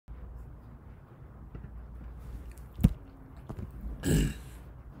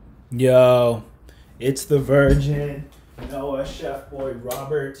Yo, it's the Virgin, Noah, Chef Boy,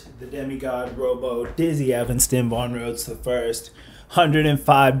 Robert, the Demigod, Robo, Dizzy Evanston, Von Rhodes the First,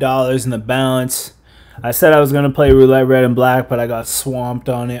 $105 in the balance. I said I was going to play Roulette Red and Black, but I got swamped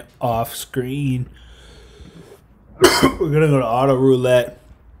on it off screen. We're going to go to Auto Roulette,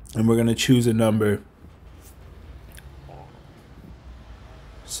 and we're going to choose a number.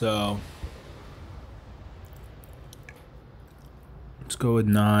 So, let's go with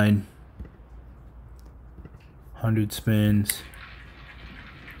 9. 100 spins.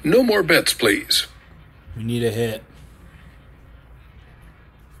 No more bets, please. We need a hit.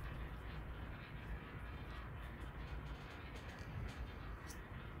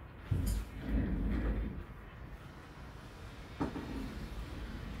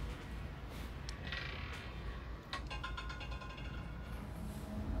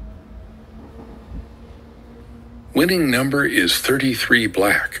 Winning number is 33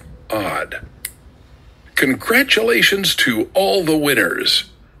 black, odd. Congratulations to all the winners.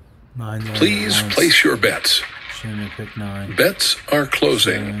 Please place your bets. Shouldn't have picked 9. Bets are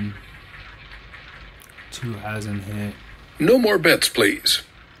closing. 7. 2 hasn't hit. No more bets, please.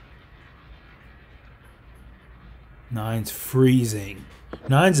 9's freezing.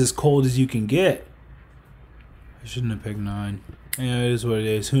 9's as cold as you can get. I shouldn't have picked 9. Yeah, it is what it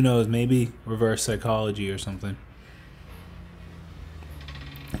is. Who knows? Maybe reverse psychology or something.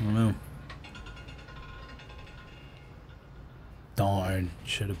 I don't know. Darn.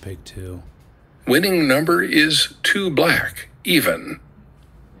 Should have picked 2. Winning number is 2 black, even.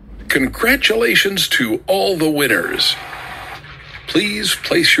 Congratulations to all the winners. Please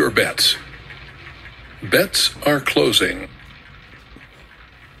place your bets. Bets are closing.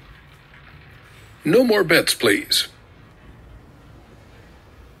 No more bets, please.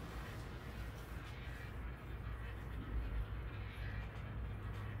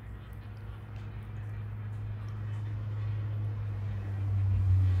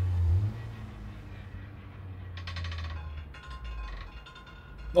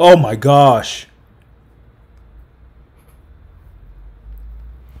 Oh my gosh.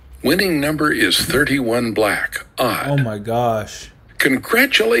 Winning number is 31 black, odd. Oh my gosh.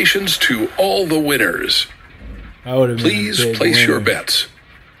 Congratulations to all the winners. That would have been Please a big place your winner. bets.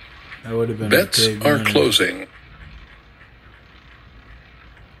 That would have been Bets a big are winner. closing.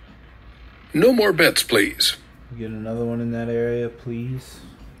 No more bets, please. Get another one in that area, please.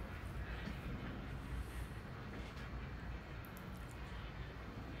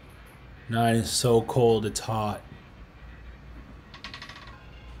 Nine is so cold, it's hot.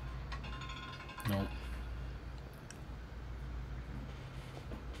 Nope.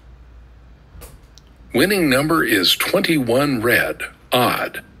 Winning number is 21 red,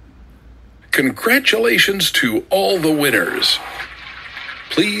 odd. Congratulations to all the winners.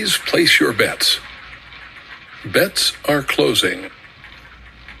 Please place your bets. Bets are closing.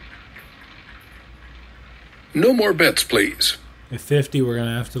 No more bets, please. At 50, we're going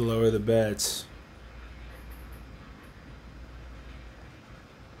to have to lower the bets.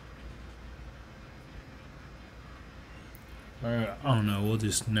 Alright, I don't know.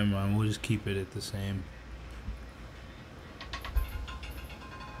 Never mind. We'll just keep it at the same.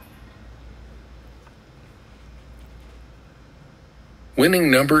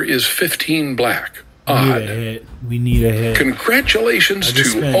 Winning number is 15 black, We need a odd. hit. We need a hit. Congratulations I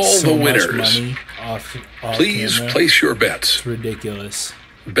just to spent all so the much winners. money off Please camera. place your bets. It's ridiculous.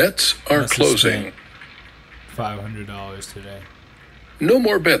 Bets are Must have closing. spent $500 today. No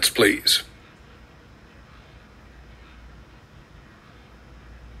more bets, please.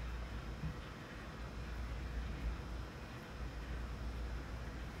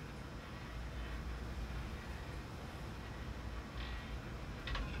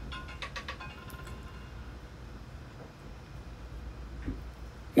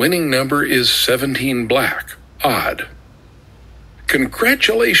 Winning number is 17 black, odd.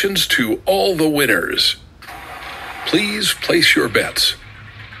 Congratulations to all the winners. Please place your bets.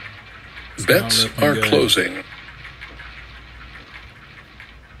 Bets looking are good. closing.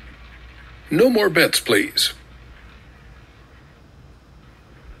 No more bets, please.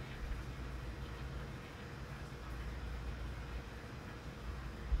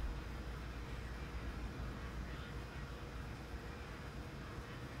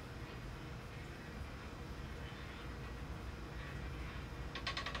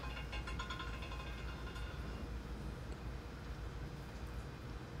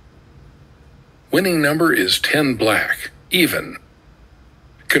 Winning number is 10 black, even.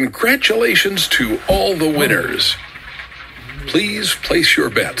 Congratulations to all the winners. Please place your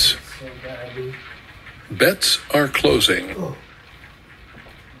bets. Bets are closing. Yeah.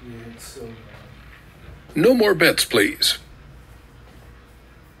 No more bets, please.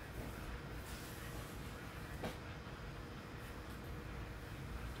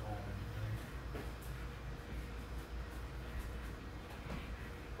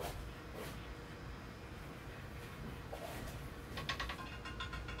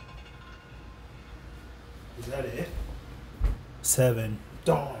 Is that it? 7.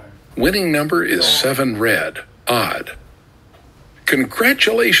 Darn. Winning number is 7 red. Odd.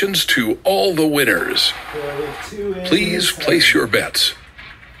 Congratulations to all the winners. Please place your bets.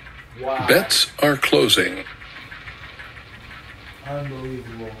 Wow. Bets are closing.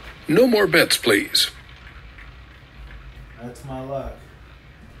 Unbelievable. No more bets, please. That's my luck.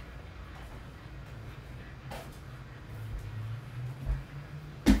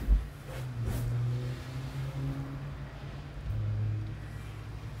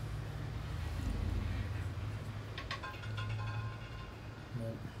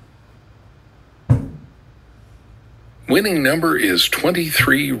 Winning number is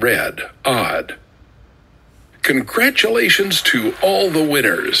 23 red. Odd. Congratulations to all the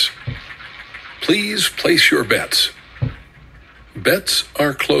winners. Please place your bets. Bets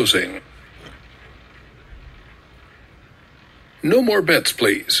are closing. No more bets,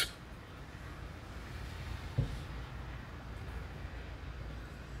 please.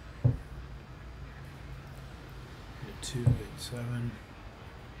 Two, 8, 7.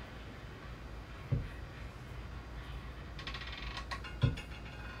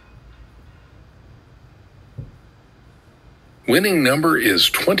 Winning number is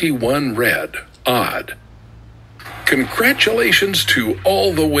 21 red. Odd. Congratulations to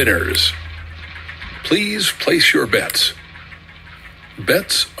all the winners. Please place your bets.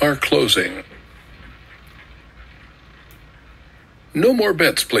 Bets are closing. No more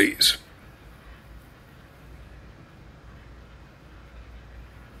bets, please.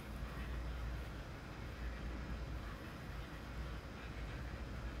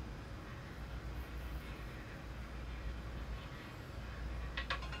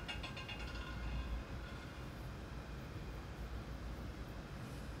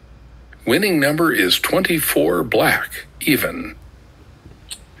 Winning number is 24 black, even.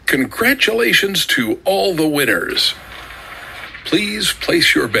 Congratulations to all the winners. Please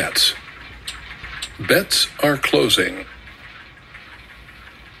place your bets. Bets are closing.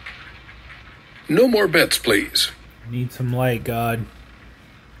 No more bets, please. Need some light, God.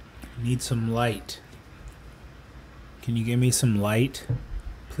 Need some light. Can you give me some light,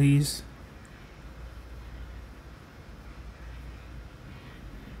 please?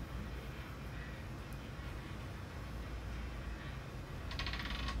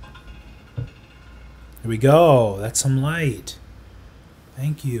 Here we go. That's some light.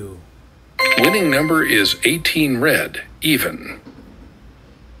 Thank you. Winning number is 18 red, even.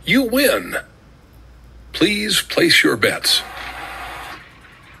 You win. Please place your bets.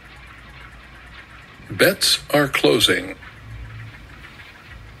 Bets are closing.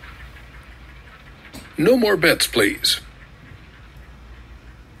 No more bets, please.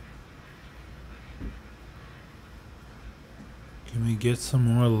 Can we get some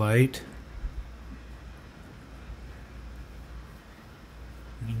more light?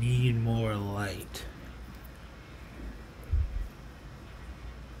 We need more light.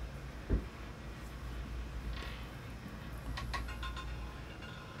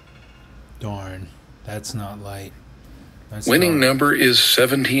 Darn, that's not light. That's Winning dark. number is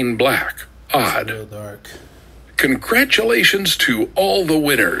 17 black. It's Odd. real dark. Congratulations to all the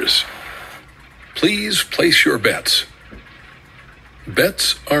winners. Please place your bets.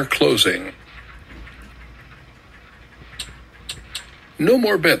 Bets are closing. No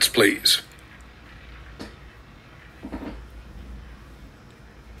more bets, please.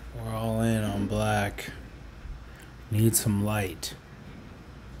 We're all in on black. Need some light.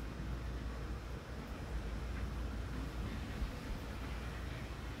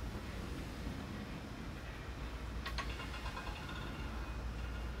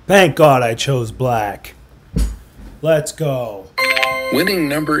 Thank God I chose black. Let's go. Winning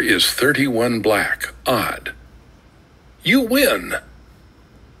number is 31 black. Odd. You win.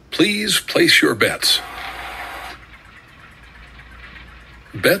 Please place your bets.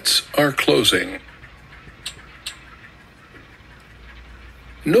 Bets are closing.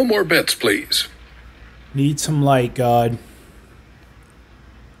 No more bets, please. Need some light, God.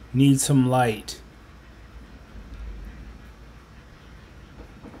 Need some light.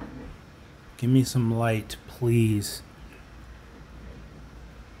 Give me some light, please.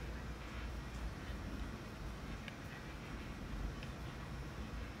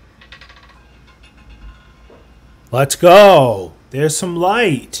 Let's go. There's some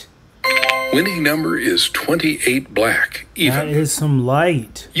light. Winning number is 28 black, That even. is some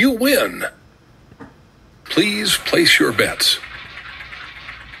light. You win. Please place your bets.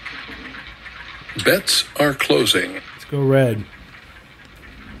 Bets are closing. Let's go red.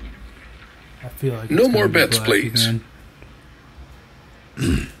 I feel like No it's more gonna be bets, black please. again.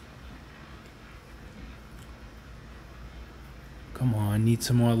 Come on, need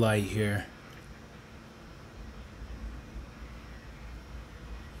some more light here.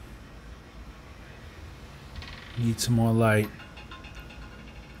 Need some more light.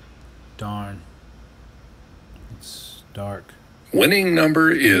 Darn. It's dark. Winning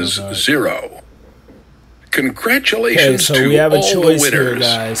number is dark. 0. Okay, Congratulations so to we have a all the choice here, winners.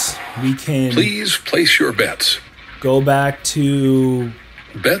 guys. We can Please place your bets. go back to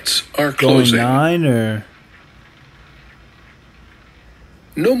Bets are going closing. 9 or...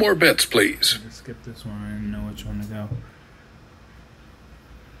 No more bets, please. Let's skip this one. I didn't know which one to go.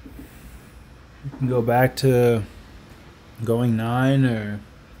 We can go back to going 9 or...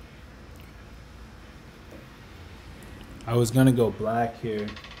 I was gonna go black here.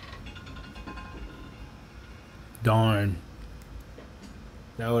 Darn.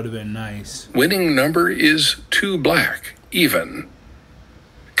 That would have been nice. Winning number is 2 black, even.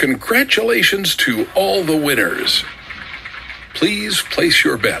 Congratulations to all the winners. Please place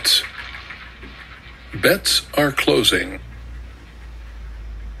your bets. Bets are closing.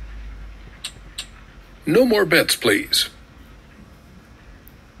 No more bets, please.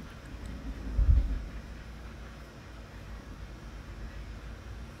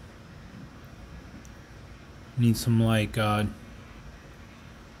 Need some light, God.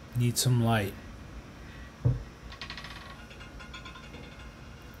 Need some light.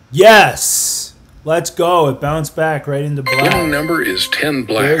 Yes! Let's go. It bounced back right into Winning black. number is 10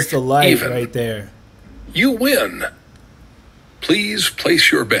 black, There's the light even. right there. You win. Please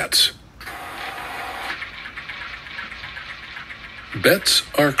place your bets. Bets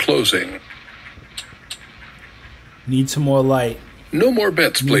are closing. Need some more light. No more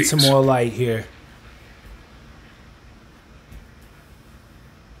bets, Need please. some more light here.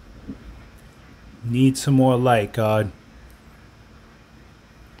 Need some more light, God.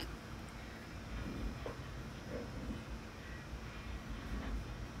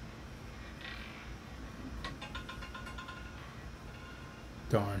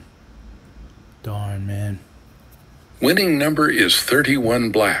 Darn. Darn, man. Winning number is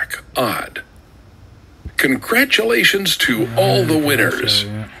 31 black, odd. Congratulations to all the winners.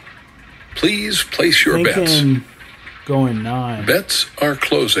 Please place your bets. Thinking going 9. Bets are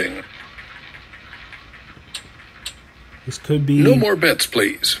closing. This could be... No more bets,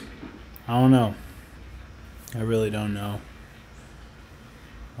 please. I don't know. I really don't know.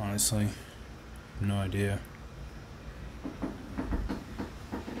 Honestly. No idea.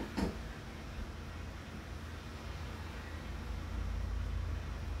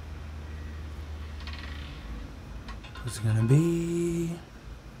 What's it gonna be?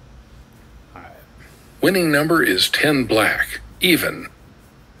 Alright. Winning number is 10 black, even.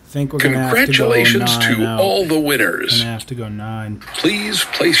 I think we're gonna have to go Congratulations 9 to out. all the Gonna winners. have to go 9. Please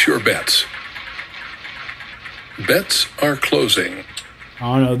place your bets. Bets are closing.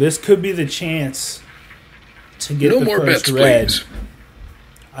 I don't know. This could be the chance to get No the more first bets, red. please.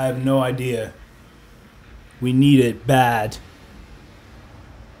 I have no idea. We need it bad.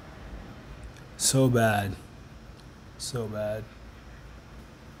 So bad. So bad.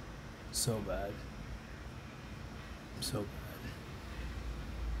 So bad. So bad.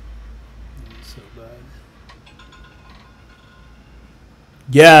 So bad.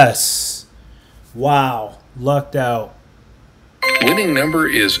 Yes! Wow. Lucked out. Winning number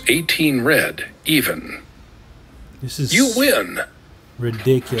is 18 red, even. This is You win.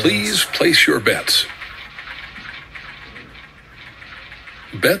 ridiculous. Please place your bets.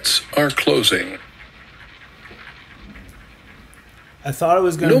 Bets are closing. I thought it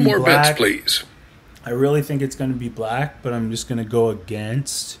was going to No be more black. bets, please. I really think it's going to be black, but I'm just going to go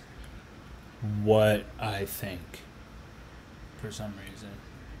against what I think for some reason.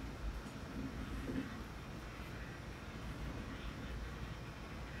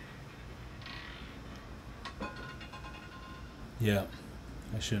 Yeah,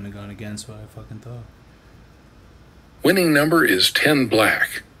 I shouldn't have gone against what I fucking thought. Winning number is 10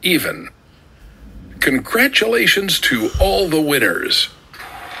 black, even. Congratulations to all the winners.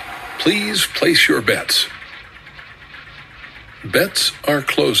 Please place your bets. Bets are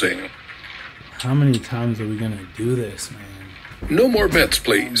closing. How many times are we going to do this, man? No more bets,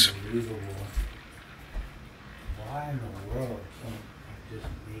 please. Unbelievable. Why in the world can't I just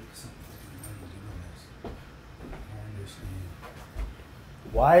make something when I'm doing this? I don't understand.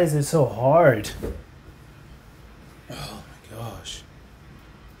 Why is it so hard? Oh my gosh.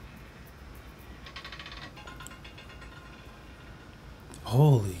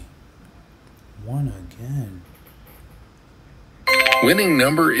 Holy. One again. Winning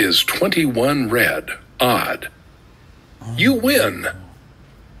number is 21 red, odd. You win.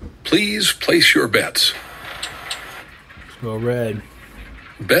 Please place your bets. Let's go red.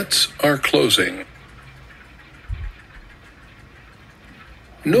 Bets are closing.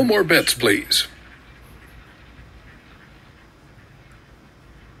 No more bets, please.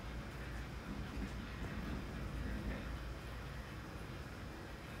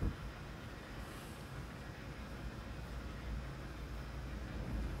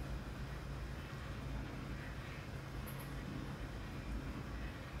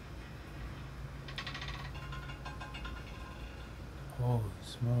 Holy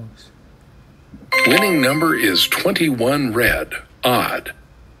smokes. Winning number is 21 red, odd.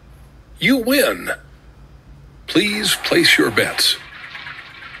 You win. Please place your bets.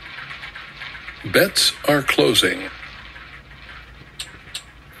 Bets are closing.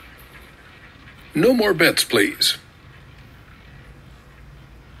 No more bets, please.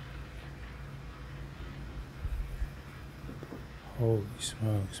 Holy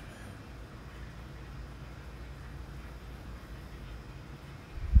smokes, man.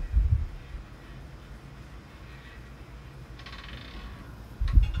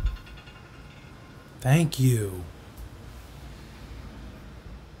 Thank you.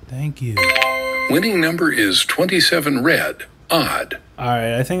 Thank you. Winning number is 27 red, odd. All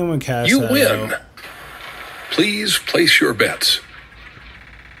right, I think I'm going to cast You that win. out. Please place your bets.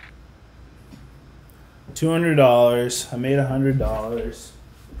 $200. I made $100.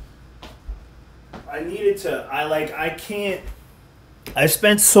 I needed to. I can't. I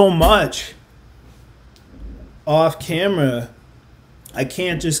spent so much off camera. I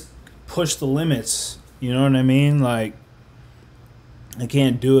can't just push the limits. You know what I mean? Like, I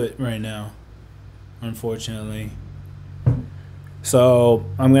can't do it right now, unfortunately. So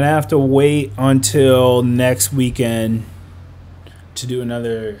I'm gonna have to wait until next weekend to do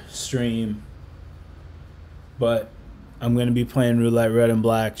another stream. But I'm going to be playing roulette red and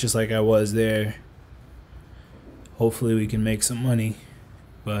black just like I was there. Hopefully we can make some money.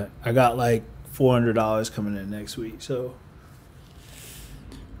 But I got like $400 coming in next week. So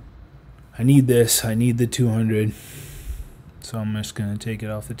I need this. I need the 200. So I'm just going to take it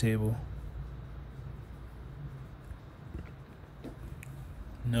off the table.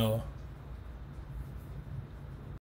 No.